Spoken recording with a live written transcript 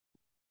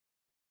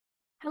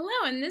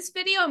Hello, in this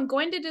video, I'm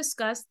going to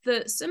discuss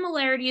the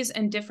similarities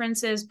and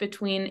differences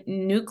between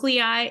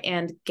nuclei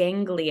and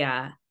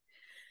ganglia.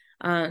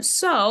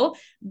 So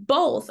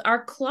both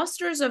are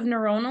clusters of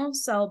neuronal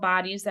cell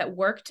bodies that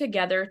work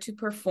together to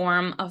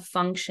perform a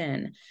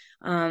function.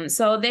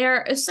 So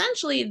they're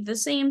essentially the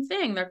same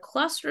thing. They're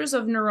clusters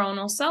of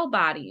neuronal cell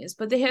bodies,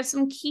 but they have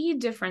some key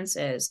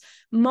differences,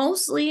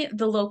 mostly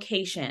the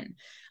location.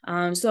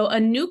 So a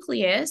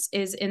nucleus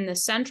is in the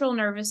central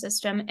nervous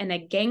system and a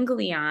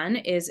ganglion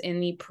is in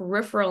the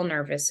peripheral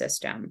nervous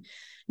system.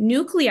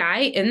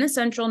 Nuclei in the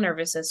central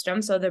nervous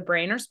system, so the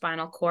brain or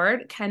spinal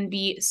cord, can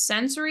be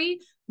sensory,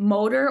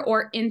 motor,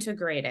 or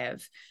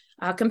integrative,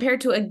 compared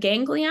to a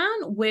ganglion,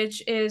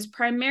 which is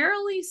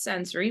primarily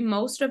sensory.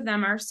 Most of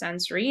them are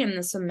sensory in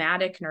the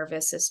somatic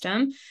nervous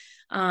system,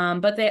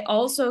 but they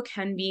also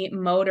can be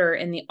motor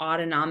in the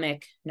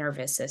autonomic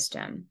nervous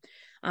system.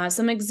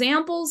 Some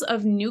examples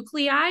of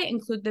nuclei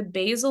include the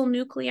basal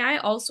nuclei,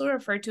 also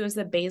referred to as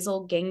the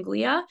basal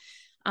ganglia.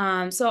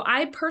 So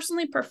I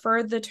personally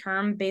prefer the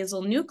term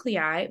basal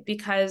nuclei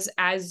because,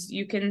 as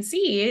you can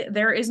see,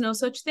 there is no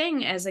such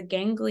thing as a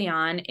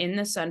ganglion in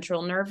the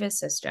central nervous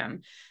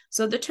system.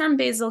 So the term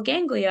basal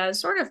ganglia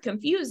is sort of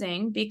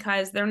confusing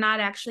because they're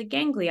not actually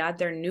ganglia,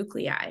 they're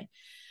nuclei.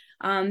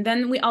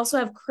 Then we also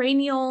have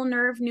cranial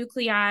nerve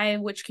nuclei,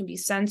 which can be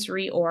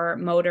sensory or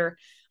motor.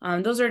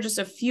 Those are just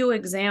a few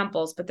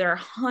examples, but there are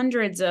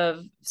hundreds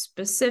of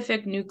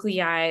specific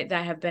nuclei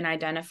that have been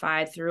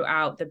identified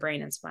throughout the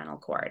brain and spinal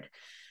cord.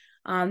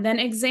 Then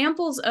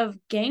examples of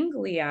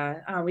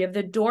ganglia, we have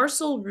the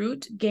dorsal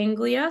root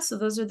ganglia. So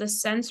those are the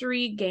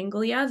sensory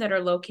ganglia that are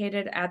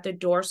located at the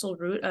dorsal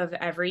root of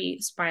every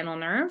spinal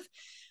nerve.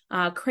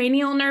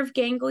 Cranial nerve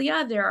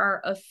ganglia, there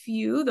are a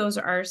few. Those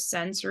are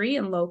sensory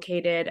and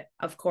located,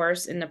 of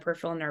course, in the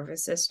peripheral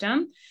nervous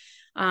system.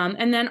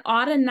 And then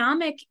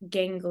autonomic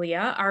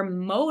ganglia are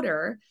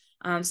motor.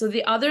 So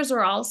the others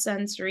are all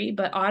sensory,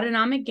 but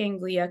autonomic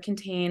ganglia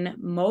contain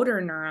motor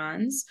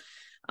neurons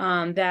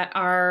that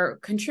are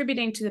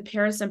contributing to the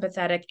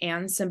parasympathetic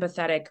and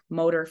sympathetic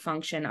motor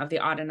function of the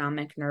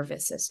autonomic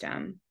nervous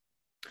system.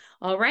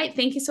 All right,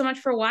 thank you so much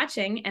for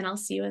watching, and I'll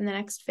see you in the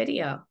next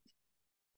video.